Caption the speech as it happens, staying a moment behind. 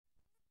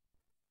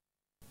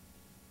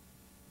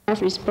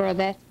Every spur of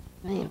that.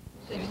 Man.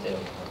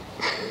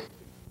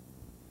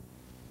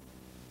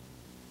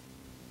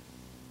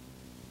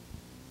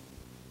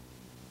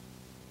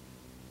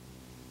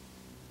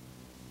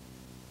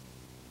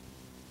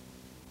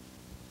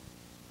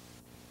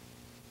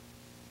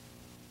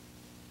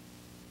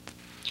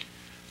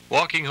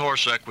 Walking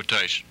horse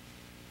equitation.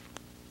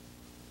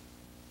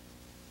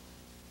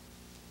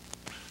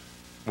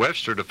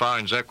 Webster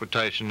defines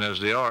equitation as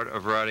the art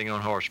of riding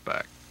on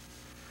horseback.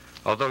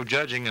 Although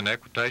judging an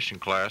equitation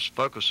class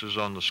focuses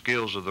on the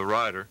skills of the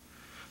rider,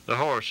 the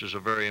horse is a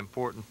very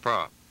important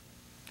prop.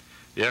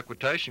 The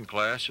equitation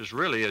class is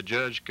really a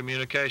judged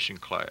communication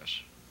class,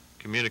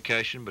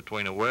 communication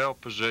between a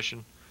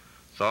well-positioned,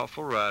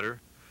 thoughtful rider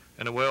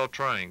and a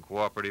well-trained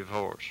cooperative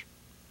horse.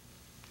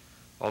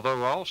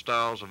 Although all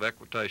styles of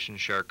equitation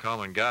share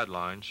common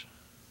guidelines,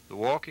 the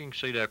walking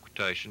seat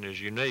equitation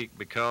is unique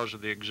because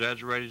of the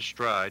exaggerated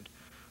stride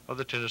of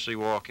the Tennessee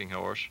walking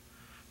horse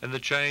and the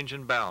change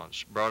in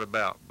balance brought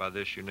about by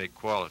this unique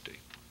quality.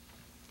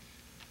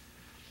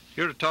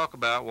 Here to talk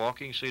about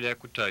walking seat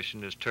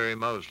equitation is Terri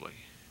Mosely,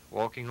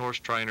 walking horse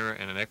trainer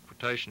and an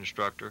equitation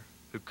instructor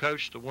who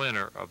coached the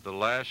winner of the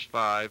last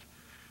 5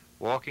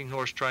 Walking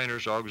Horse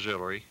Trainers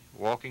Auxiliary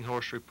Walking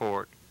Horse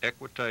Report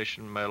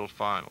Equitation Medal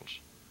Finals.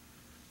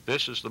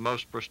 This is the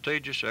most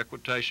prestigious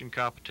equitation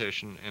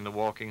competition in the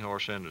walking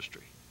horse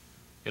industry.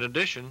 In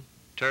addition,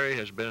 Terri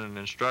has been an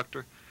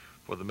instructor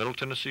for the Middle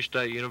Tennessee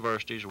State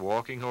University's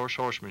Walking Horse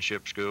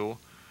Horsemanship School,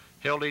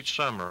 held each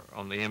summer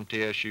on the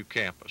MTSU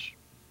campus.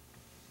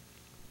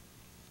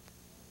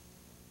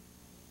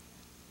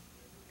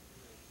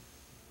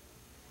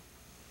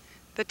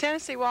 The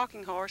Tennessee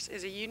walking horse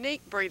is a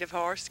unique breed of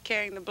horse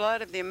carrying the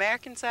blood of the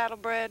American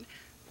saddlebred,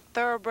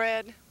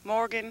 thoroughbred,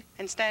 Morgan,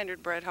 and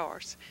standardbred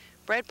horse.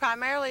 Bred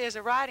primarily as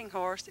a riding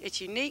horse,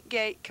 its unique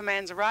gait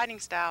commands a riding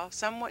style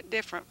somewhat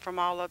different from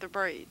all other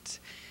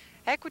breeds.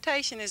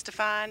 Equitation is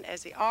defined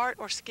as the art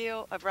or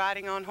skill of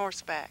riding on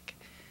horseback.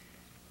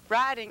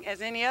 Riding,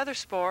 as any other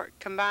sport,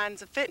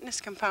 combines the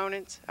fitness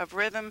components of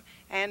rhythm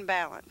and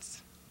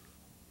balance.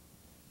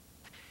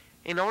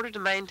 In order to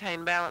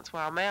maintain balance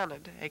while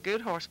mounted, a good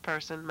horse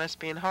person must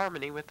be in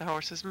harmony with the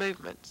horse's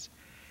movements.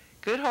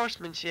 Good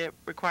horsemanship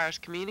requires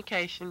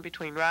communication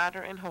between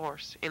rider and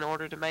horse in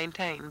order to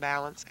maintain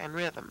balance and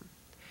rhythm.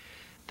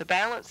 The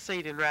balanced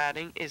seat in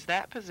riding is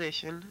that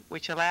position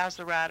which allows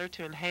the rider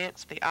to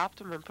enhance the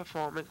optimum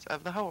performance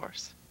of the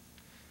horse.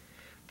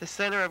 The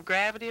center of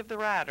gravity of the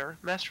rider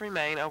must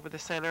remain over the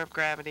center of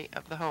gravity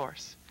of the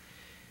horse.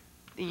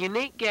 The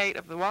unique gait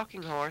of the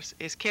walking horse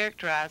is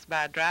characterized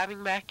by a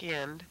driving back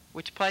end,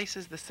 which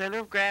places the center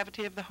of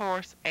gravity of the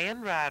horse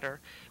and rider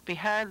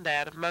behind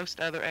that of most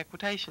other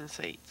equitation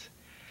seats.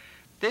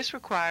 This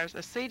requires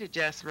a seat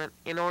adjustment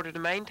in order to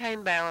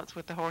maintain balance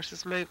with the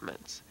horse's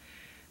movements.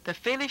 The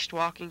finished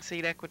walking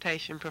seat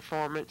equitation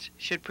performance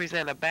should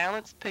present a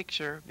balanced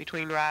picture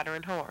between rider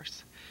and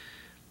horse.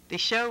 The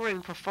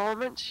showroom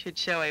performance should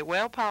show a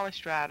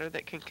well-polished rider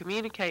that can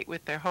communicate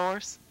with their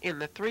horse in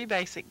the 3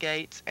 basic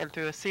gaits and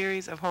through a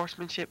series of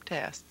horsemanship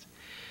tests.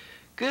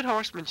 Good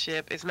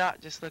horsemanship is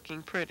not just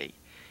looking pretty.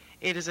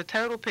 It is a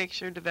total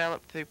picture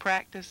developed through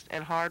practice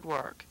and hard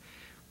work.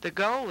 The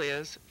goal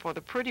is for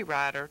the pretty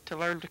rider to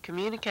learn to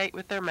communicate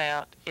with their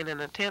mount in an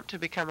attempt to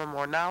become a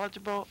more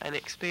knowledgeable and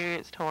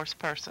experienced horse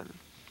person.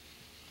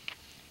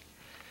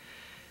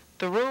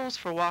 The rules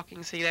for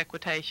walking seat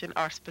equitation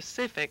are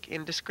specific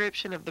in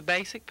description of the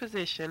basic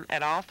position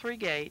at all 3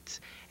 gaits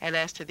and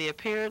as to the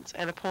appearance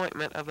and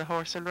appointment of the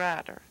horse and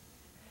rider.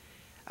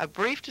 A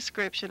brief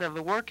description of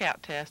the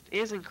workout test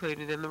is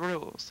included in the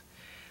rules.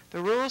 The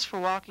rules for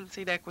walking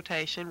seat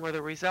equitation were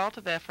the result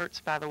of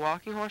efforts by the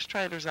Walking Horse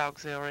Trainers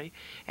Auxiliary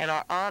and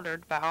are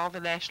honored by all the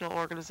national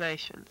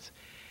organizations.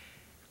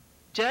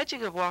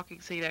 Judging of walking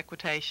seat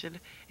equitation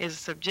is a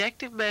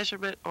subjective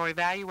measurement or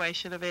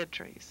evaluation of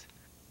entries.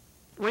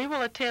 We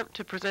will attempt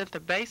to present the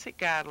basic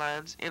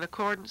guidelines in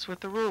accordance with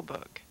the rule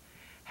book.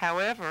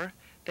 However,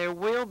 there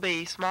will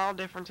be small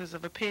differences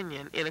of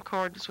opinion in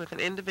accordance with an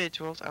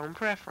individual's own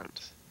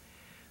preference.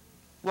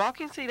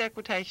 Walking seat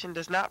equitation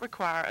does not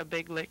require a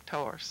big-licked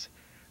horse.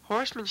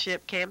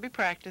 Horsemanship can be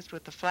practiced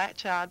with the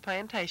flat-shod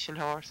plantation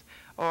horse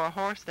or a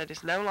horse that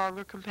is no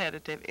longer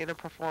competitive in a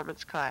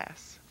performance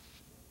class.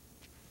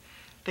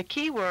 The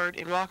key word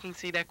in walking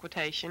seat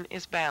equitation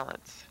is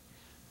balance.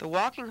 The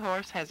walking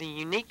horse has a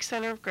unique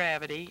center of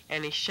gravity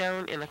and is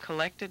shown in a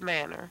collected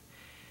manner.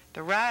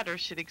 The rider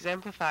should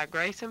exemplify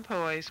grace and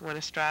poise when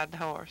astride the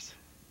horse.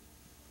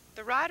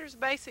 The rider's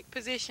basic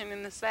position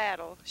in the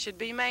saddle should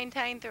be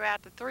maintained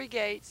throughout the 3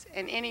 gaits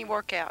and any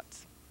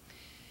workouts.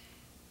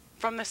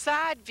 From the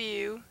side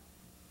view,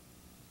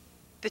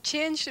 the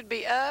chin should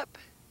be up,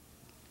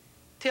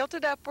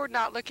 tilted upward,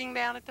 not looking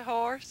down at the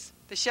horse.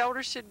 The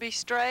shoulders should be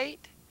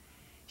straight.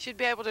 Should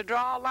be able to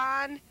draw a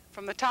line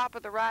from the top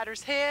of the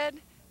rider's head,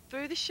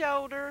 through the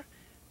shoulder,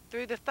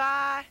 through the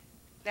thigh,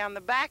 down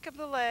the back of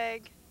the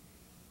leg,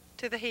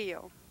 to the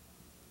heel.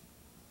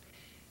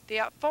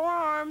 The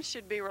forearms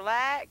should be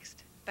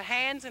relaxed, the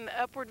hands in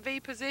the upward V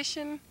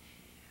position.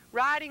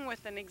 Riding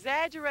with an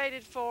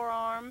exaggerated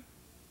forearm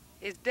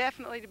is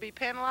definitely to be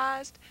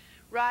penalized.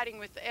 Riding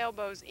with the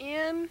elbows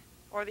in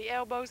or the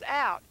elbows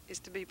out is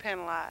to be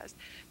penalized.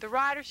 The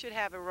rider should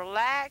have a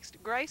relaxed,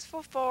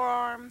 graceful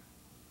forearm,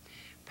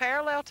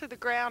 parallel to the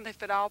ground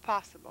if at all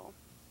possible.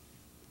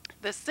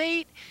 The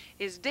seat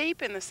is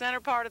deep in the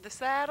center part of the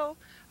saddle,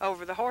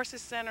 over the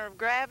horse's center of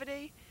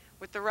gravity,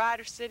 with the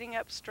rider sitting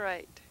up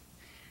straight.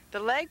 The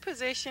leg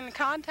position,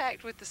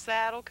 contact with the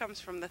saddle, comes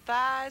from the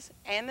thighs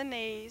and the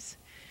knees,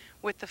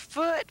 with the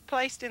foot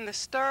placed in the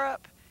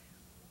stirrup.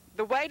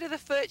 The weight of the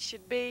foot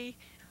should be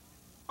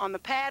on the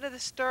pad of the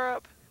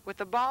stirrup, with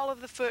the ball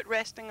of the foot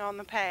resting on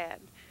the pad.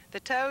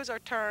 The toes are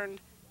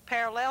turned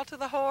parallel to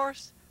the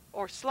horse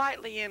or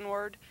slightly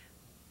inward,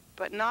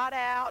 but not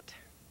out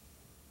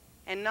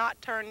and not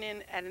turned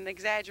in at an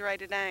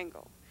exaggerated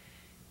angle.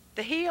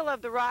 The heel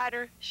of the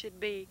rider should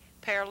be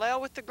parallel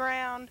with the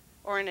ground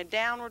or in a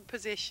downward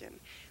position.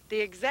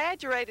 The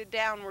exaggerated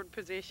downward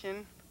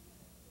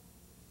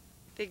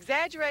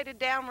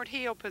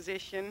heel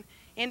position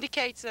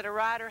indicates that a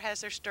rider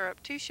has their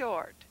stirrup too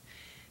short.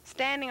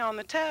 Standing on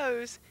the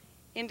toes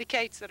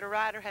indicates that a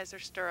rider has their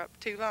stirrup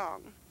too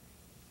long.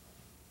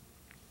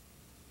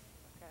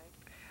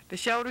 The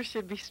shoulders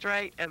should be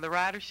straight and the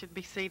rider should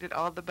be seated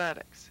on the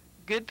buttocks.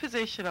 Good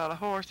position on a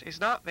horse is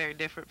not very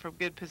different from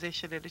good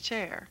position in a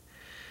chair.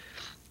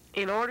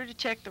 In order to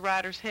check the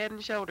rider's head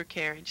and shoulder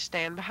carriage,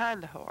 stand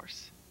behind the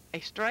horse. A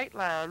straight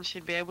line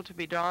should be able to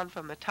be drawn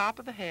from the top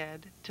of the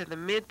head to the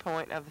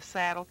midpoint of the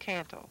saddle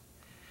cantle.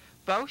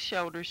 Both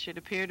shoulders should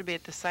appear to be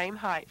at the same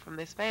height from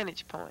this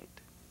vantage point.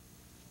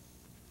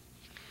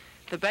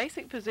 The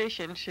basic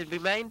position should be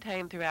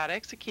maintained throughout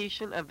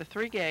execution of the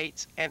 3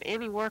 gaits and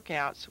any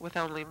workouts, with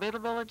only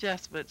minimal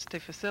adjustments to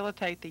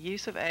facilitate the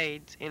use of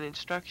aids in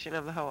instruction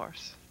of the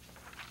horse.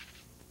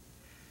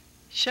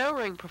 Show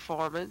ring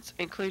performance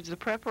includes the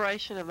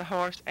preparation of the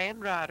horse and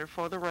rider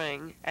for the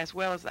ring, as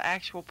well as the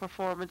actual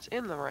performance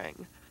in the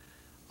ring.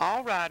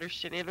 All riders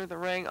should enter the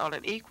ring on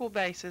an equal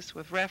basis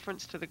with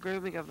reference to the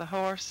grooming of the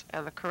horse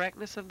and the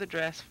correctness of the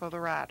dress for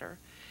the rider.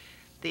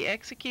 The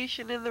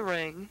execution in the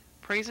ring,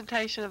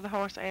 presentation of the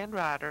horse and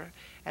rider,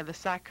 and the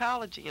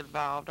psychology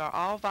involved are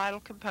all vital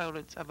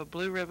components of a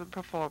blue ribbon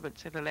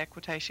performance in an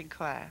equitation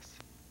class.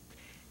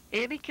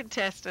 Any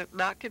contestant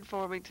not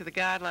conforming to the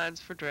guidelines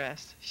for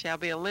dress shall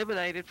be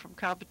eliminated from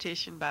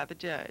competition by the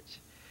judge.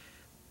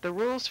 The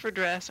rules for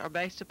dress are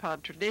based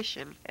upon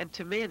tradition and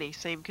to many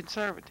seem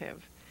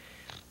conservative,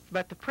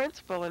 but the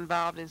principle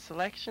involved in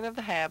selection of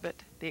the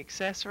habit, the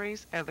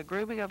accessories, and the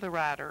grooming of the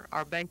rider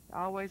are based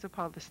always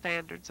upon the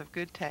standards of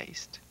good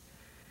taste.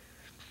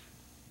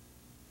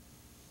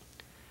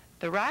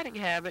 The riding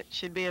habit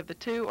should be of the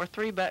 2 or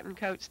 3 button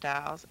coat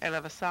styles and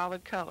of a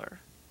solid color.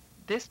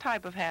 This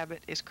type of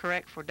habit is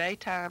correct for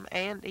daytime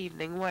and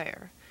evening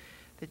wear.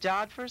 The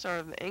jodhpurs are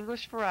of the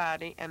English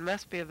variety and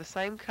must be of the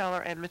same color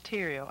and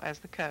material as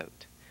the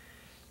coat.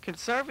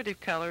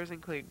 Conservative colors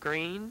include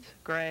greens,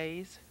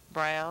 grays,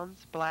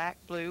 browns, black,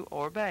 blue,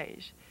 or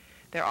beige.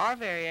 There are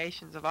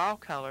variations of all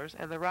colors,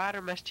 and the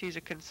rider must choose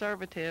a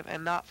conservative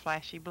and not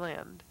flashy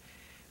blend.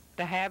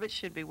 The habit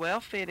should be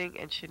well-fitting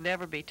and should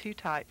never be too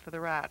tight for the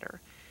rider.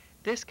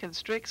 This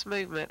constricts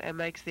movement and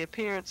makes the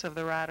appearance of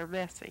the rider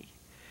messy.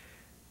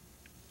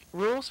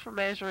 Rules for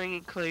measuring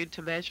include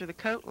to measure the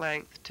coat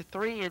length to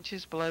 3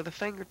 inches below the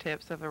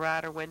fingertips of the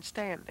rider when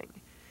standing.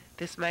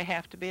 This may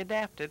have to be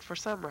adapted for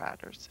some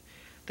riders.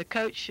 The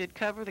coat should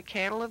cover the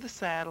cantle of the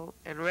saddle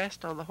and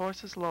rest on the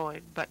horse's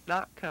loin, but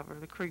not cover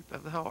the croup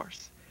of the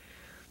horse.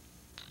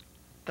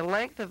 The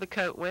length of the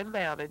coat when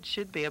mounted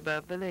should be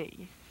above the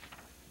knee.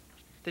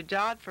 The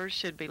jodhpurs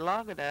should be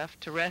long enough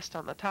to rest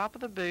on the top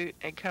of the boot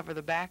and cover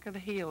the back of the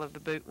heel of the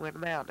boot when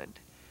mounted.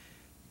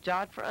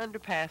 Jodhpur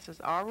underpasses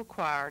are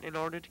required in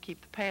order to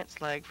keep the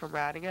pants leg from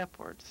riding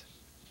upwards.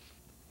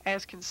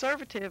 As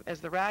conservative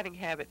as the riding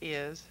habit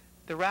is,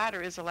 the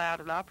rider is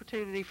allowed an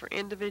opportunity for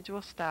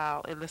individual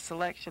style in the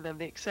selection of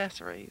the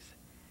accessories.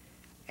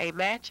 A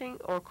matching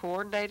or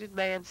coordinated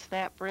man's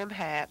snap brim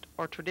hat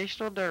or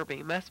traditional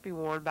derby must be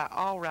worn by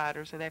all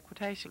riders in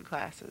equitation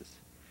classes.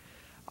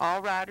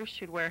 All riders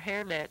should wear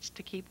hair nets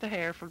to keep the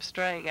hair from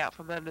straying out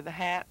from under the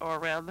hat or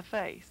around the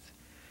face.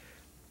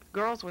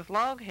 Girls with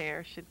long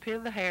hair should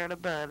pin the hair in a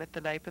bun at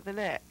the nape of the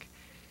neck.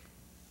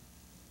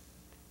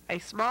 A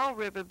small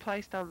ribbon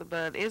placed on the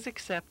bun is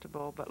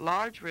acceptable, but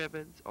large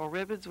ribbons or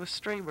ribbons with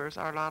streamers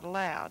are not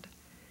allowed.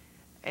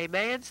 A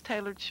man's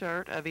tailored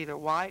shirt of either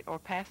white or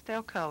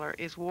pastel color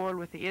is worn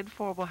with the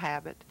informal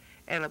habit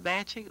and a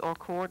matching or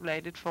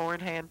coordinated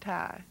four-in-hand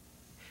tie.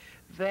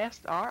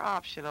 Vests are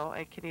optional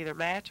and can either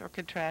match or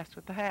contrast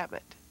with the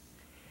habit.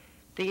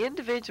 The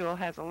individual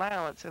has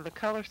allowance in the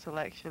color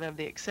selection of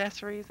the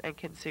accessories and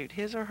can suit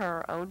his or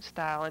her own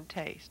style and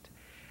taste.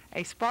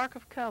 A spark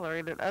of color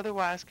in an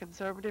otherwise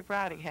conservative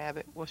riding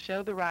habit will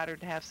show the rider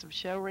to have some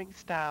show ring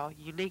style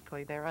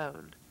uniquely their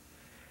own.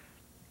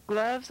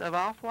 Gloves of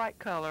off-white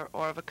color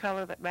or of a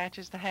color that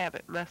matches the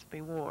habit must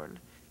be worn.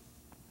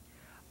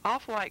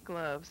 Off-white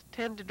gloves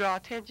tend to draw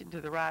attention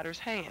to the rider's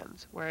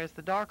hands, whereas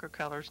the darker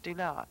colors do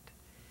not.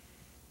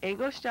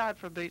 English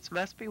jodhpur boots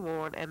must be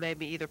worn and may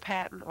be either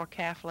patent or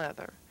calf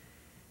leather.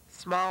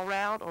 Small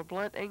round or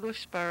blunt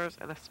English spurs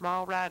and a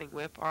small riding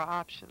whip are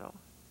optional.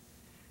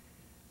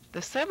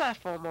 The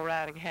semi-formal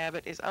riding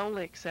habit is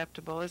only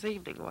acceptable as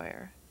evening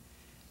wear.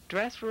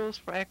 Dress rules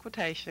for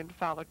equitation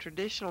follow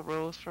traditional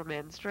rules for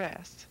men's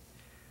dress.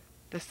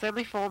 The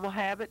semi-formal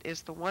habit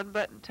is the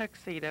one-button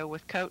tuxedo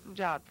with coat and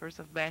jodhpurs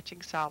of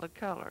matching solid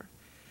color.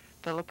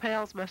 The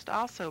lapels must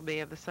also be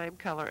of the same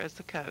color as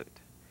the coat.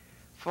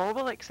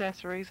 Formal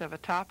accessories of a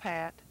top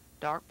hat,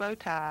 dark bow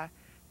tie,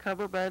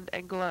 cummerbund,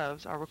 and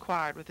gloves are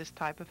required with this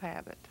type of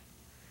habit.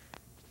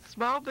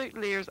 Small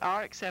boutonnieres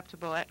are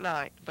acceptable at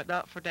night, but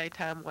not for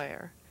daytime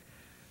wear.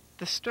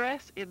 The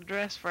stress in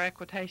dress for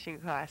equitation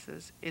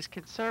classes is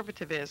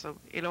conservatism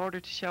in order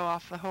to show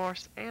off the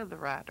horse and the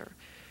rider.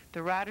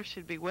 The rider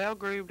should be well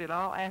groomed in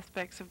all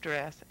aspects of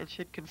dress and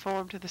should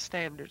conform to the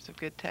standards of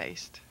good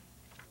taste.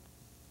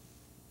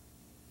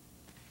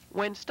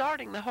 When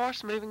starting the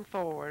horse moving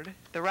forward,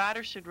 the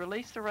rider should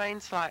release the rein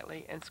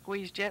slightly and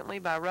squeeze gently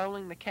by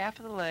rolling the calf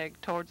of the leg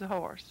towards the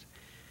horse.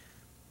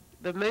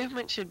 The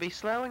movement should be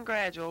slow and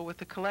gradual with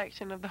the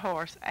collection of the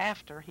horse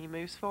after he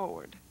moves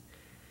forward.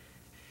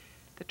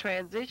 The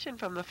transition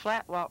from the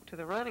flat walk to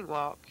the running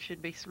walk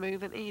should be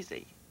smooth and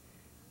easy.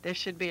 There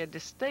should be a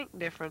distinct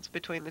difference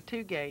between the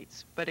two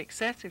gaits, but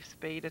excessive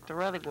speed at the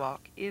running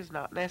walk is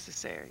not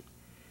necessary.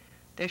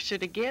 There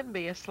should again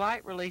be a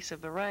slight release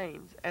of the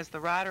reins as the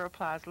rider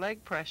applies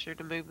leg pressure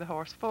to move the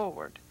horse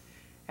forward.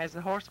 As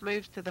the horse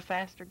moves to the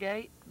faster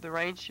gait, the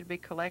reins should be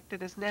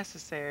collected as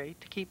necessary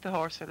to keep the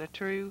horse in a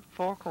true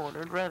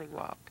four-cornered running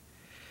walk.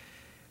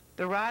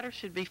 The rider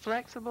should be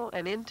flexible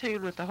and in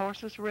tune with the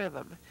horse's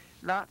rhythm,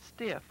 not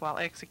stiff while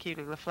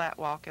executing the flat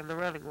walk and the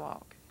running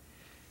walk.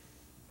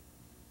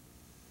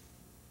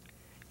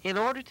 In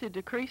order to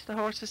decrease the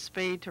horse's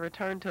speed to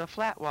return to a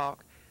flat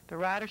walk, the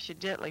rider should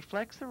gently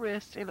flex the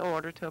wrists in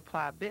order to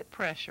apply bit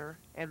pressure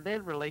and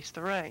then release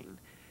the rein.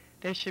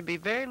 There should be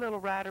very little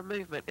rider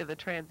movement in the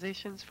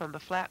transitions from the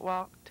flat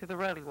walk to the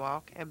running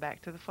walk and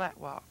back to the flat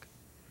walk.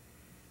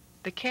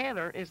 The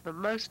canter is the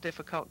most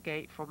difficult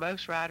gait for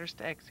most riders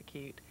to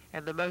execute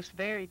and the most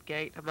varied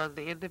gait among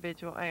the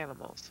individual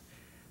animals.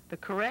 The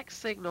correct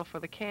signal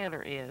for the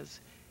canter is,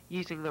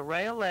 using the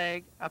rail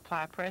leg,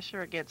 apply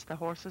pressure against the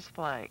horse's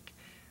flank.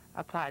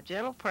 Apply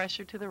gentle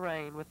pressure to the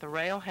rein with the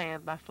rail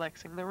hand by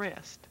flexing the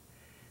wrist.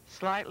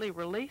 Slightly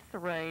release the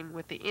rein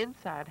with the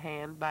inside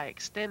hand by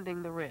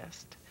extending the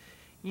wrist.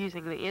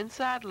 Using the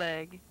inside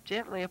leg,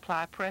 gently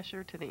apply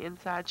pressure to the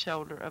inside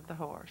shoulder of the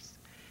horse.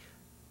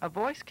 A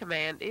voice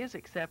command is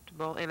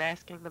acceptable in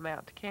asking the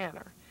mount to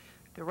canter.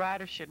 The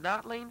rider should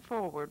not lean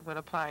forward when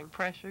applying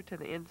pressure to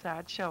the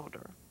inside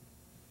shoulder.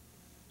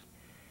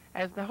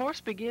 As the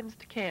horse begins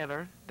to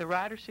canter, the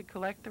rider should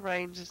collect the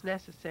reins as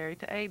necessary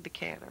to aid the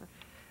canter.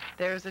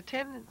 There is a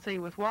tendency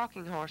with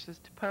walking horses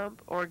to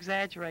pump or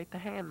exaggerate the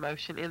hand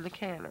motion in the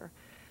canter.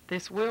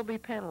 This will be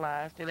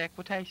penalized in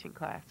equitation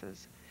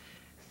classes.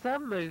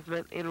 Some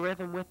movement in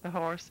rhythm with the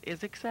horse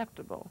is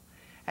acceptable.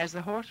 As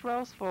the horse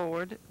rolls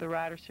forward, the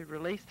rider should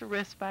release the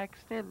wrists by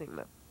extending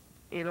them.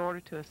 In order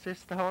to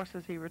assist the horse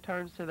as he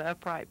returns to the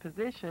upright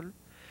position,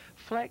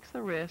 flex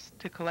the wrist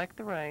to collect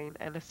the rein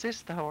and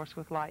assist the horse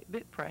with light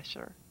bit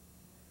pressure.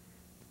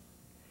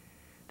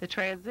 The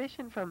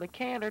transition from the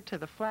canter to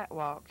the flat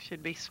walk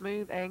should be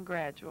smooth and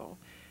gradual.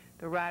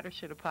 The rider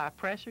should apply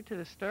pressure to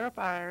the stirrup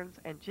irons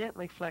and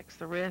gently flex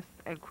the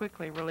wrists and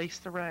quickly release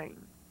the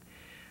rein.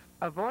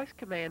 A voice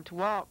command to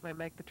walk may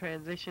make the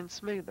transition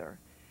smoother.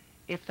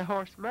 If the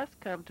horse must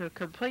come to a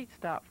complete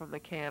stop from the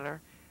canter,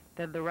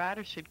 then the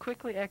rider should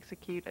quickly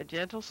execute a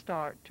gentle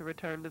start to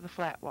return to the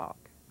flat walk.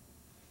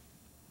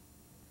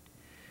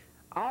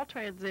 All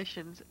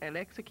transitions and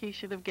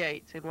execution of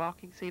gaits in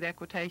walking seat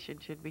equitation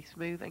should be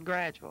smooth and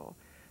gradual.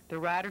 The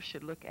rider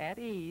should look at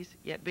ease,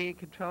 yet be in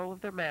control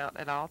of their mount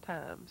at all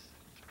times.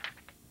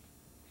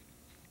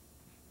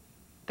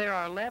 There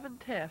are 11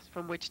 tests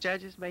from which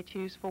judges may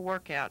choose for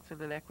workouts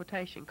in an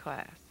equitation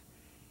class.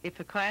 If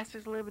the class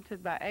is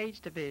limited by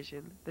age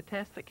division, the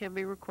tests that can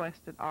be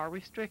requested are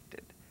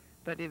restricted.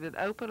 But in an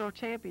open or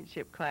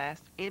championship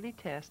class, any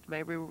test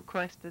may be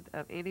requested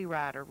of any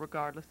rider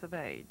regardless of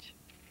age.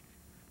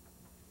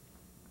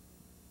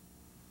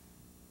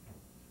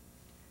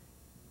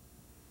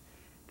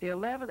 The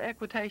 11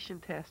 equitation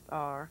tests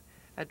are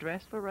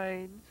address for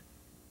reins,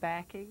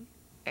 backing,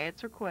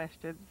 answer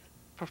questions,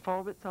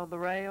 performance on the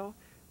rail,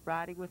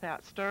 riding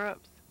without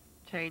stirrups,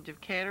 change of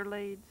canter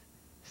leads,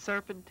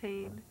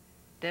 serpentine,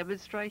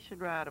 demonstration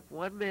ride of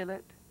 1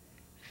 minute,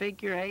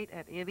 figure 8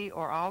 at any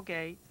or all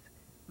gaits,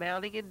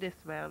 mounting and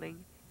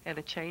dismounting, and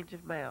a change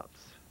of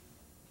mounts.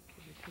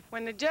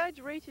 When the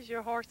judge reaches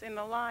your horse in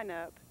the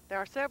lineup, there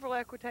are several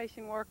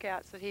equitation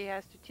workouts that he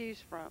has to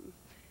choose from.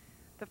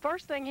 The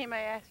first thing he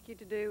may ask you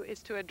to do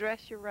is to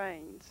address your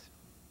reins.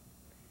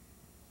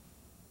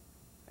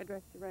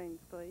 Address your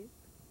reins, please.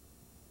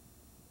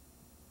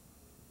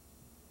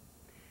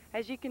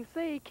 As you can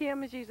see,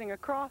 Kim is using a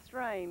crossed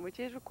rein, which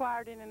is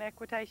required in an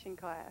equitation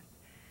class.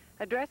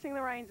 Addressing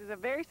the reins is a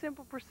very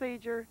simple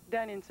procedure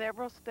done in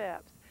several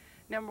steps.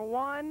 Number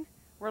one,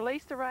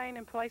 release the rein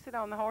and place it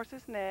on the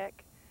horse's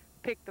neck.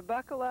 Pick the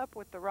buckle up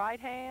with the right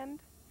hand.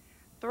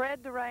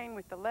 Thread the rein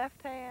with the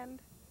left hand.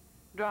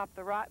 Drop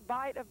the right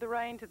bite of the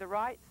rein to the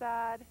right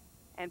side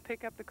and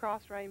pick up the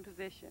cross rein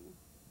position.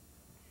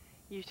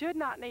 You should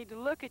not need to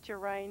look at your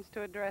reins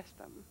to address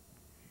them.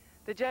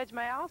 The judge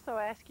may also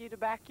ask you to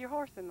back your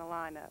horse in the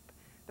lineup.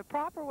 The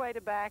proper way to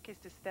back is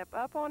to step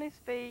up on his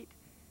feet,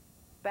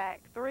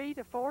 back 3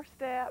 to 4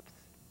 steps,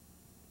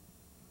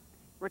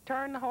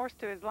 return the horse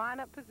to his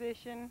lineup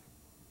position,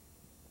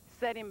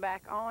 set him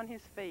back on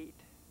his feet.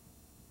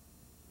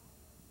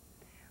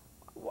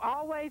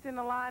 Always in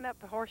the lineup,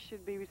 the horse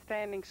should be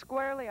standing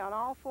squarely on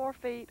all 4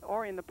 feet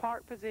or in the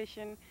park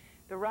position.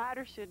 The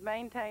rider should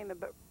maintain the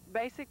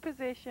basic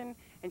position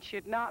and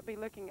should not be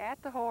looking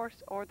at the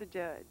horse or the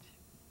judge.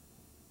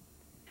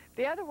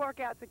 The other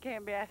workouts that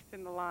can be asked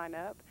in the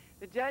lineup,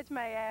 the judge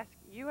may ask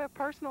you a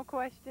personal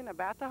question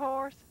about the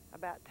horse,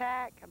 about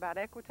tack, about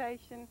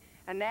equitation,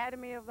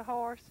 anatomy of the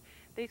horse.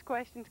 These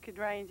questions could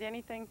range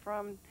anything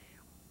from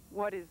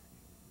what is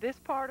this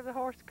part of the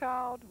horse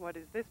called? What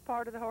is this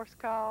part of the horse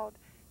called?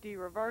 Do you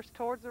reverse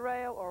towards the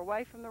rail or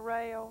away from the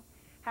rail?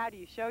 How do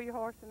you show your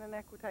horse in an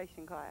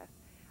equitation class?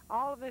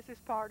 All of this is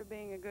part of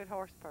being a good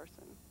horse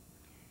person.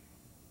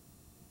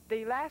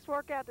 The last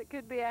workout that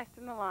could be asked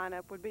in the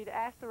lineup would be to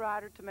ask the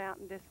rider to mount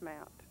and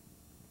dismount.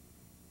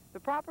 The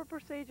proper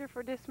procedure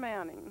for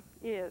dismounting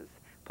is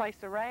place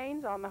the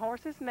reins on the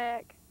horse's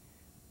neck,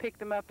 pick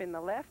them up in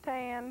the left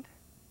hand,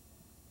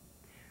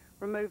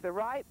 remove the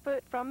right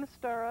foot from the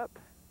stirrup,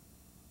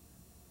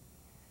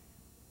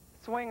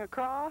 swing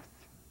across,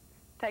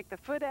 take the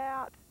foot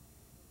out,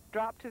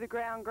 drop to the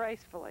ground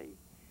gracefully.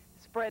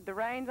 Spread the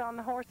reins on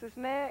the horse's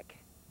neck,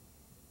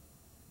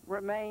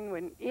 remain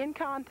when in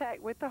contact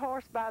with the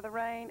horse by the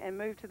rein, and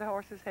move to the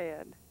horse's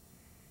head.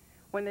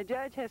 When the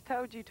judge has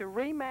told you to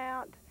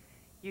remount,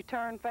 you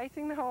turn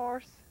facing the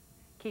horse,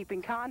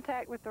 keeping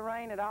contact with the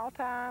rein at all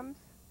times.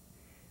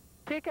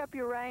 Pick up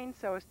your reins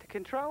so as to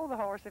control the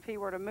horse if he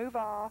were to move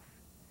off.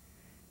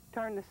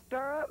 Turn the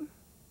stirrup,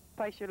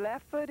 place your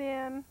left foot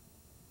in,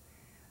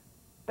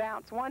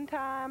 bounce one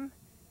time,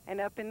 and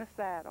up in the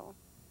saddle.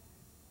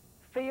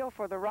 Feel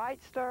for the right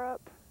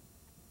stirrup.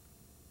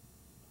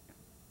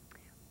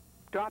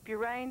 Drop your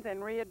reins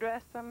and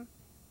readdress them,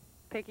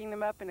 picking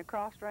them up in a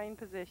crossed rein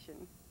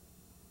position.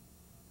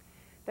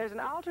 There's an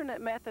alternate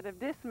method of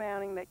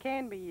dismounting that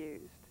can be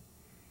used.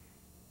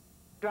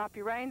 Drop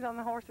your reins on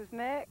the horse's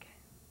neck,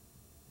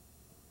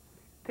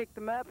 pick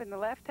them up in the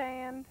left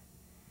hand,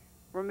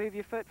 remove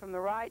your foot from the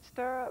right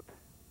stirrup,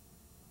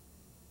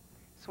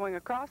 swing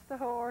across the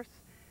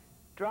horse,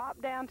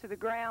 drop down to the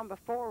ground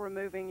before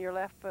removing your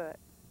left foot.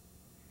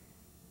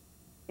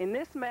 In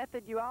this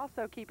method, you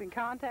also keep in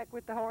contact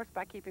with the horse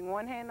by keeping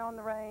one hand on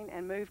the rein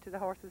and move to the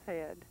horse's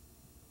head.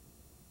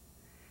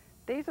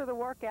 These are the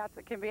workouts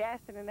that can be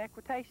asked in an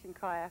equitation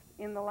class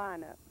in the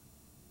lineup.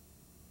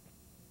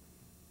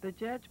 The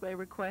judge may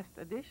request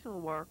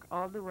additional work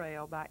on the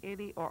rail by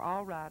any or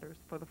all riders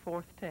for the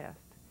 4th test.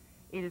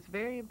 It is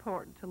very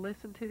important to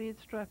listen to the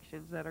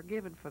instructions that are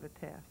given for the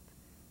test.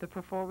 The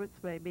performance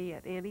may be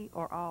at any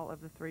or all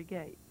of the 3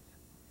 gaits.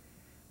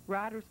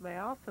 Riders may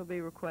also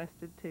be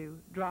requested to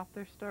drop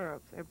their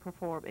stirrups and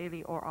perform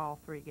any or all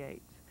 3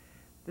 gaits.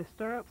 The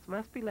stirrups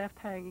must be left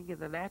hanging in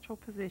the natural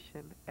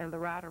position, and the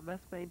rider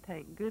must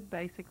maintain good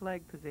basic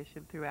leg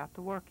position throughout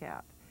the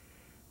workout.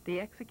 The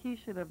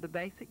execution of the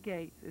basic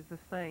gaits is the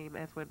same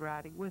as when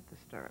riding with the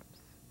stirrups.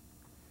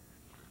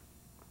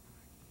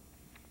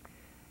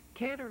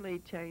 Canter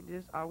lead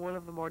changes are one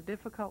of the more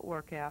difficult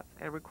workouts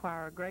and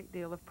require a great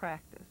deal of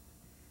practice.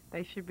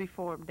 They should be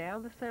formed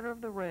down the center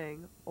of the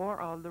ring or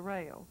on the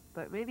rail,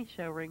 but many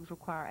show rings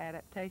require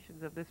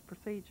adaptations of this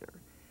procedure.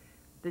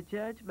 The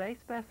judge may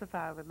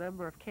specify the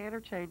number of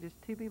canter changes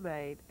to be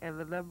made and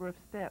the number of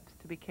steps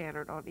to be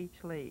cantered on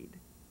each lead.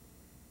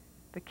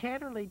 The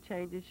canter lead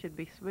changes should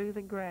be smooth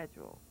and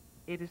gradual.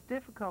 It is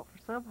difficult for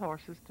some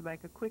horses to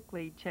make a quick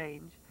lead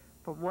change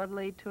from one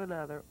lead to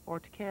another or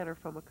to canter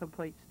from a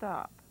complete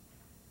stop.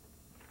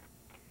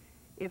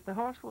 If the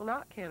horse will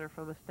not canter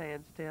from a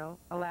standstill,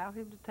 allow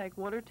him to take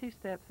 1 or 2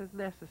 steps as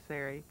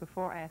necessary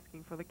before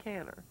asking for the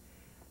canter.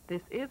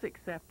 This is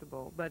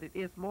acceptable, but it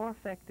is more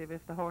effective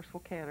if the horse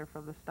will canter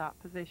from the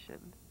stop position.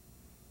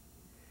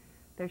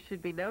 There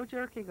should be no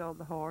jerking on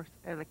the horse,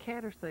 and the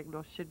canter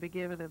signal should be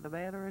given in the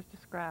manner as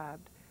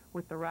described,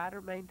 with the rider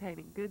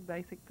maintaining good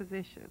basic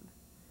position.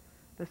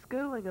 The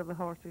schooling of the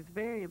horse is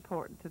very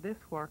important to this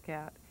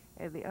workout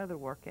and the other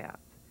workouts.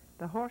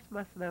 The horse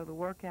must know the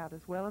workout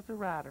as well as the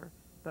rider,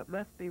 but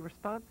must be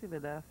responsive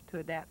enough to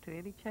adapt to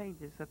any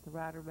changes that the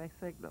rider may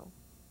signal.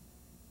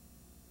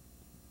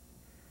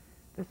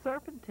 The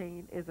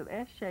serpentine is an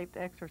S-shaped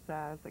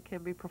exercise that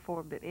can be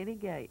performed at any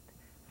gait,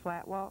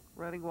 flat walk,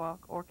 running walk,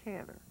 or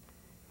canter.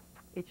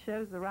 It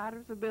shows the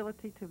rider's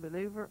ability to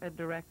maneuver and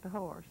direct the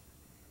horse.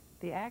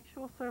 The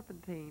actual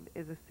serpentine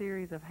is a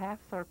series of half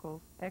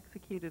circles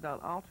executed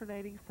on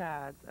alternating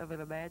sides of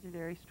an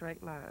imaginary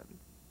straight line.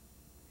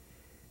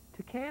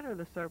 To canter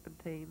the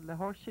serpentine, the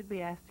horse should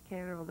be asked to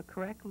canter on the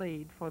correct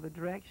lead for the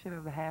direction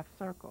of the half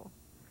circle.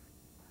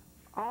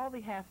 All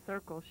the half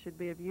circles should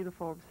be of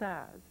uniform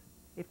size.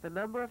 If the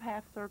number of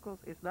half circles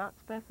is not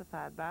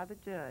specified by the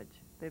judge,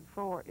 then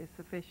 4 is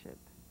sufficient.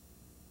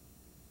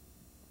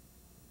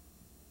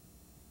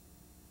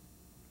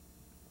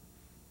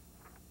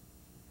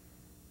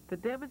 The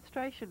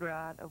demonstration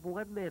ride of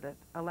 1 minute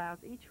allows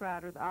each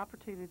rider the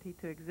opportunity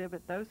to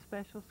exhibit those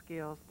special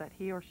skills that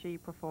he or she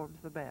performs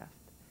the best.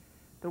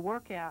 The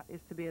workout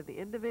is to be of the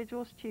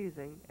individual's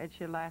choosing and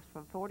should last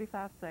from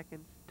 45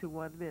 seconds to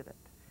 1 minute.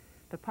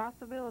 The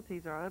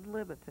possibilities are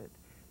unlimited,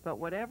 but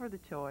whatever the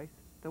choice,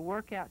 the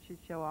workout should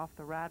show off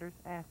the rider's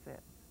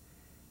assets.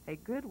 A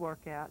good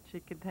workout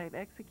should contain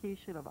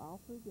execution of all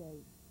 3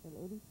 gaits and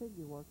any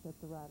figure work that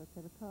the rider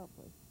can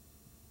accomplish.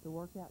 The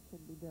workout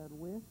can be done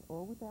with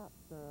or without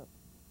stirrups,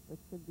 but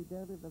should be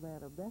done in the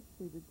manner best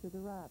suited to the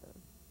rider.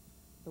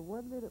 The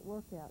 1 minute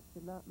workout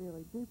should not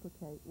merely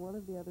duplicate one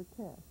of the other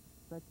tests,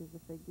 such as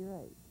a figure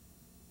 8.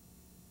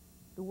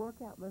 The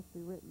workout must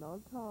be written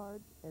on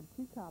cards, and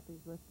 2 copies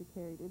must be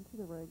carried into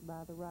the ring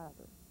by the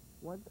rider.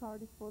 1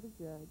 card is for the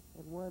judge,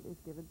 and 1 is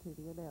given to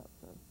the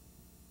announcer.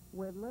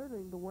 When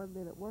learning the 1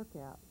 minute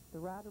workout, the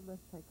rider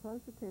must pay close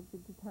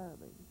attention to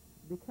timing.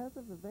 Because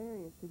of the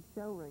variance in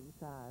show ring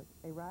size,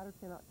 a rider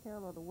cannot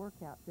count on a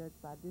workout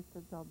judged by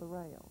distance on the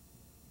rail.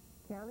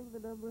 Counting the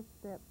number of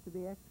steps to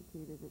be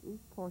executed in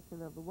each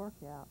portion of the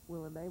workout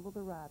will enable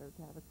the rider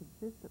to have a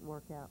consistent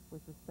workout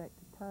with respect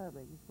to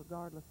timing,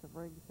 regardless of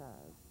ring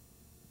size.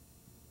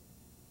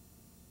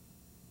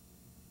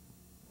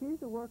 Choose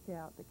a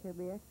workout that can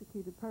be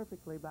executed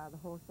perfectly by the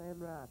horse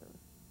and rider.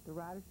 The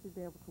rider should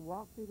be able to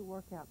walk through the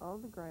workout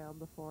on the ground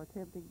before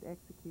attempting to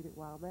execute it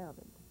while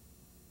mounted.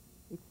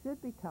 It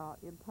should be taught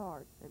in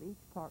parts and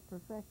each part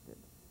perfected.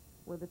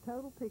 When the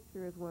total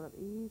picture is one of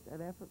ease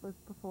and effortless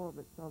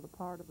performance on the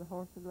part of the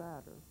horse and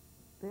rider,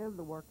 then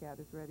the workout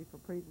is ready for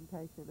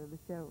presentation in the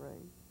show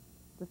ring.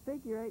 The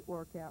figure 8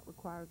 workout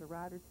requires a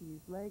rider to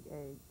use leg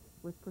aids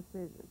with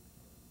precision.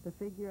 The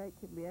figure 8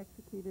 can be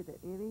executed at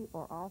any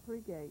or all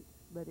 3 gaits,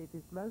 but it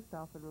is most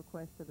often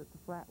requested at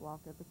the flat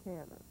walk and the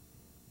canter.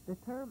 The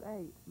term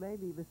 8 may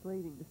be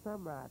misleading to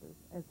some riders,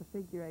 as the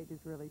figure 8 is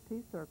really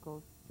 2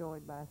 circles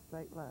joined by a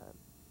straight line.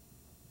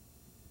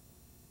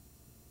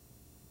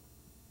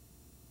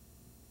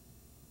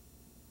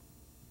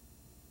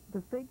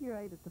 The figure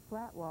 8 at the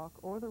flat walk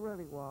or the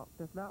running walk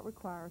does not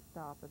require a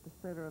stop at the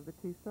center of the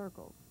 2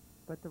 circles,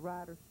 but the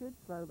rider should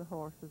slow the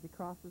horse as he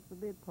crosses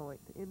the midpoint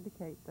to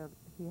indicate that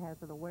he has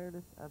an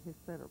awareness of his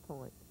center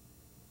point.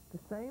 The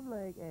same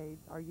leg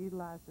aids are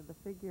utilized in the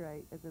figure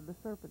 8 as in the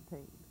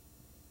serpentine.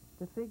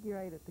 The figure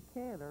 8 at the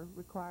canter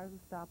requires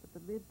a stop at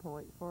the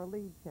midpoint for a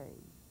lead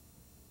change.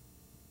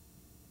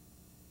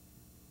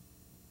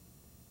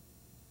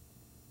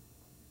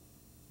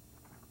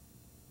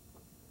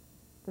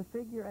 The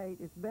figure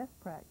 8 is best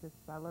practiced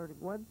by learning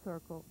 1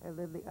 circle and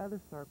then the other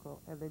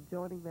circle and then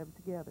joining them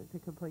together to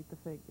complete the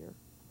figure.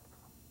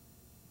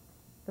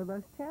 The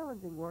most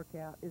challenging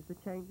workout is the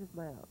change of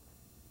mounts.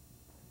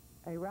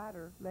 A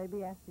rider may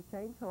be asked to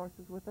change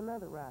horses with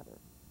another rider,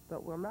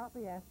 but will not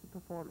be asked to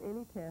perform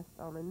any test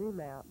on a new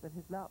mount that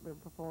has not been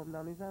performed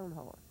on his own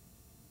horse.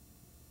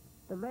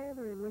 The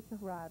manner in which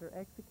a rider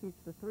executes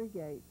the 3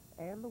 gaits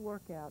and the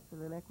workouts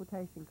in an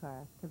equitation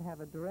class can have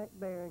a direct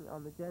bearing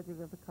on the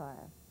judging of the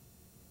class.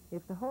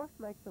 If the horse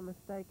makes a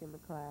mistake in the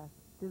class,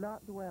 do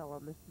not dwell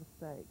on this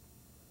mistake.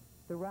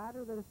 The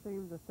rider that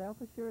assumes a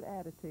self-assured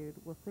attitude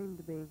will seem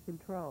to be in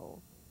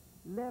control.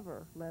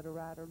 Never let a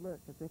rider look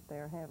as if they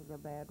are having a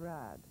bad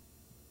ride.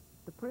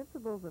 The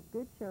principles of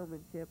good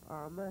showmanship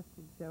are a must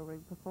in show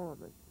ring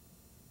performance.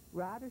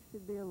 Riders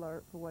should be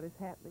alert for what is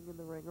happening in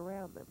the ring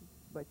around them,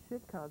 but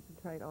should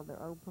concentrate on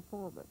their own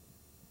performance.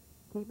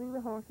 Keeping the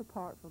horse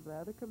apart from the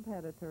other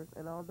competitors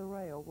and on the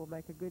rail will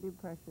make a good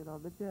impression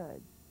on the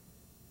judge.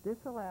 This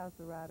allows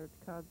the rider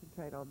to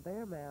concentrate on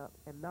their mount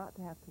and not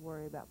to have to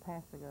worry about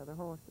passing other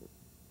horses.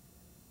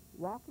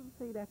 Walking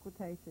seat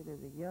equitation is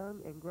a young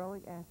and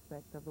growing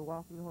aspect of the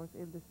walking horse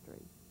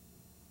industry.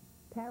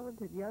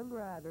 Talented young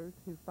riders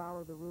who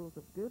follow the rules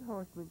of good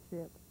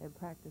horsemanship and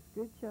practice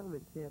good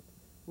showmanship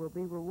will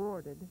be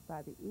rewarded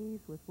by the ease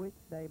with which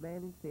they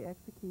manage the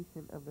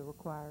execution of the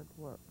required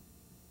work.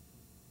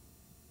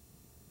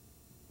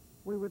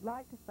 We would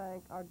like to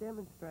thank our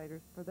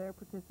demonstrators for their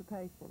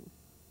participation.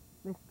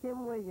 Miss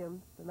Kim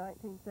Williams, the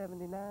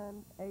 1979,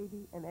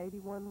 80, and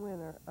 81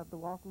 winner of the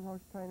Walking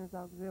Horse Trainers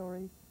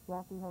Auxiliary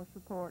Walking Horse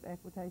Report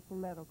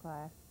Equitation Medal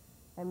Class,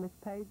 and Miss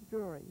Paige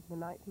Drury, the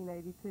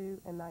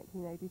 1982 and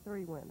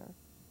 1983 winner.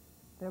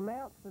 Their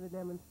mounts for the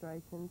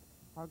demonstrations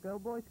are Go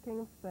Boys King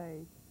of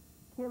Spades,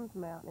 Kim's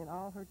mount in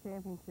all her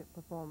championship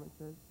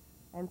performances,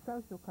 and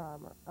Social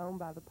Calmer, owned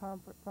by the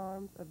Pomfret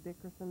Farms of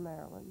Dickerson,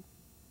 Maryland.